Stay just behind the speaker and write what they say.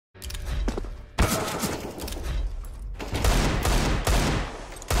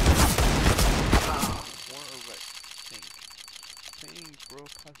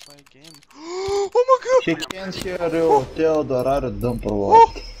again. Oh my god! Chicken Theodore, Theodore, dăm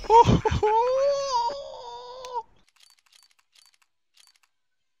probat.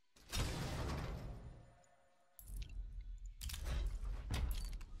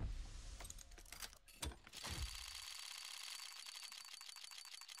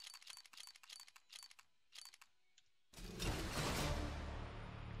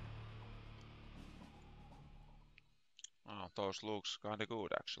 Oh, those looks kinda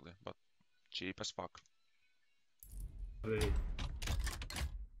good actually, but cheap as fuck.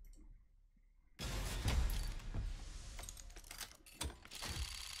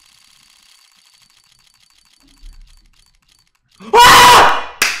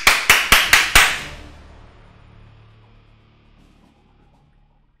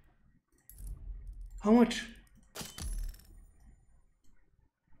 How much?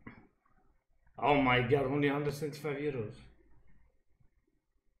 Oh my god, only 175 euros.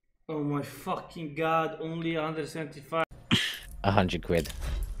 Oh my fucking god, only 175. 100 quid.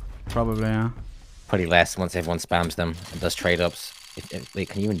 Probably, yeah. Probably less once everyone spams them and does trade ups. Wait,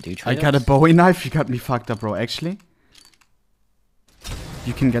 can you even do trade I ups? got a Bowie knife, you got me fucked up, bro. Actually,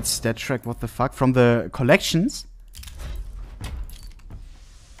 you can get stat track, what the fuck, from the collections.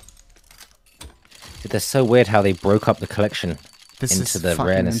 Dude, that's so weird how they broke up the collection This into is the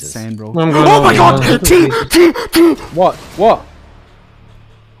fucking rarenesses. insane, bro. Oh my god! T! What? What?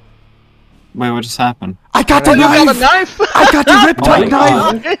 Wait, what just happened? I got the knife! I got the Riptide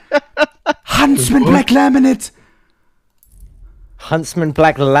knife! Huntsman Black Laminate! Huntsman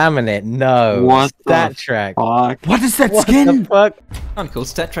Black Laminate? No. What Stat the track? fuck? What is that What skin? the fuck? Kind of cool.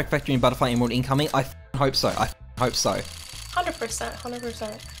 Stat track Factory and Butterfly Emerald incoming. I hope so. I hope so. 100%,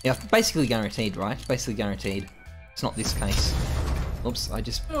 100%. Yeah, basically guaranteed, right? Basically guaranteed. It's not this case. Oops, I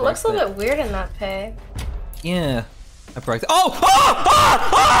just. It looks a little bit weird in that pay. Yeah, I broke. Oh!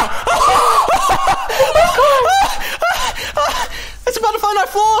 It's a butterfly night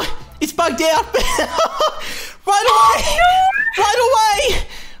floor. It's bugged out. Right away! Right away!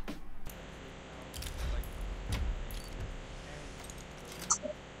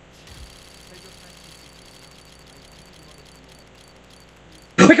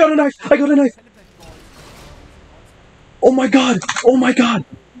 I got a knife! I got a knife! Oh my god! Oh my god!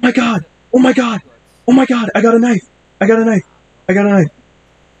 Oh my god! Oh my god! Oh my god! I got a knife! I got a knife! I got a knife!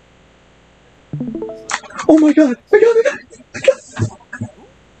 Oh my god! I got a knife! I got a...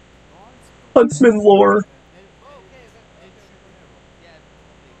 Huntsman lore!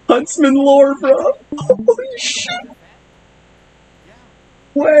 Huntsman lore, bro! Holy shit!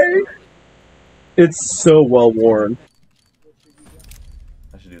 Way! It's so well worn.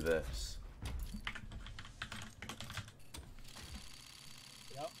 I should do this.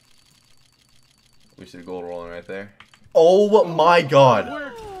 We should gold rolling right there. Oh my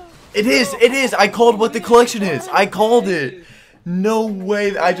god! It is! It is! I called what the collection is! I called it! No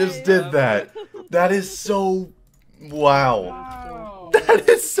way I just did that! That is so... Wow! That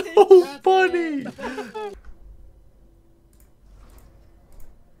is so funny!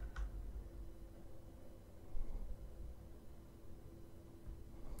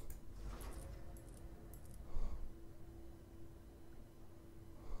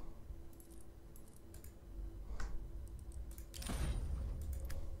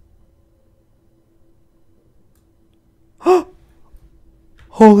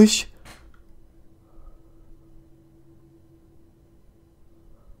 Holy sh...